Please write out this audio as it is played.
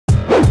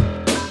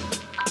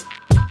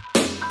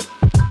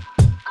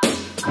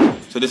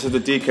So this is the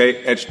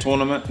DK Edge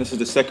tournament. This is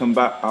the second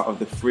bat out of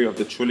the 3 of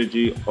the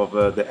trilogy of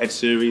the Edge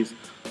series.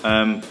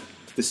 The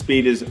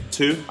speed is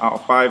 2 out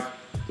of 5,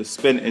 the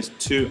spin is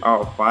 2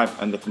 out of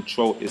 5, and the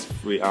control is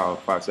 3 out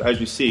of 5. So as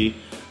you see,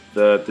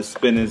 the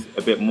spin is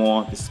a bit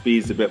more, the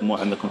speed is a bit more,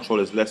 and the control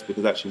is less,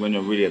 because actually when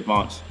you're really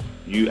advanced,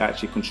 you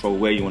actually control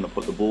where you want to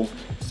put the ball.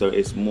 So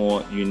it's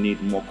more, you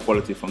need more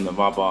quality from the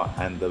rubber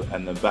and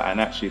the bat.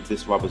 And actually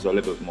this rubber is a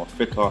little bit more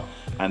thicker,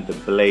 and the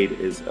blade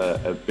is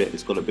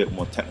it's got a bit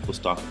more technical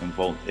stuff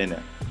involved in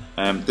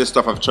it. This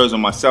stuff I've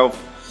chosen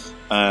myself,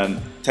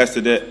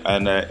 tested it,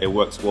 and it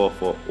works well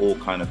for all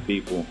kind of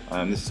people.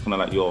 This is kind of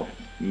like your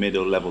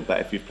middle level bat.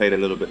 If you've played a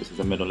little bit, this is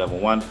a middle level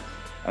one.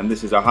 And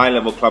this is a high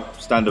level club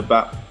standard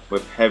bat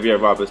with heavier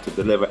rubbers to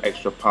deliver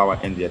extra power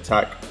in the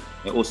attack.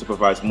 It also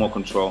provides more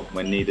control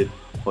when needed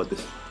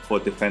for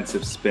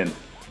defensive spin.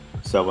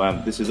 So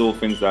this is all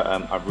things that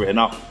I've written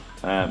up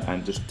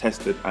and just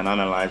tested and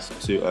analysed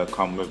to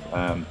come with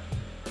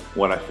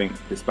what I think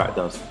this bat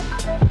does.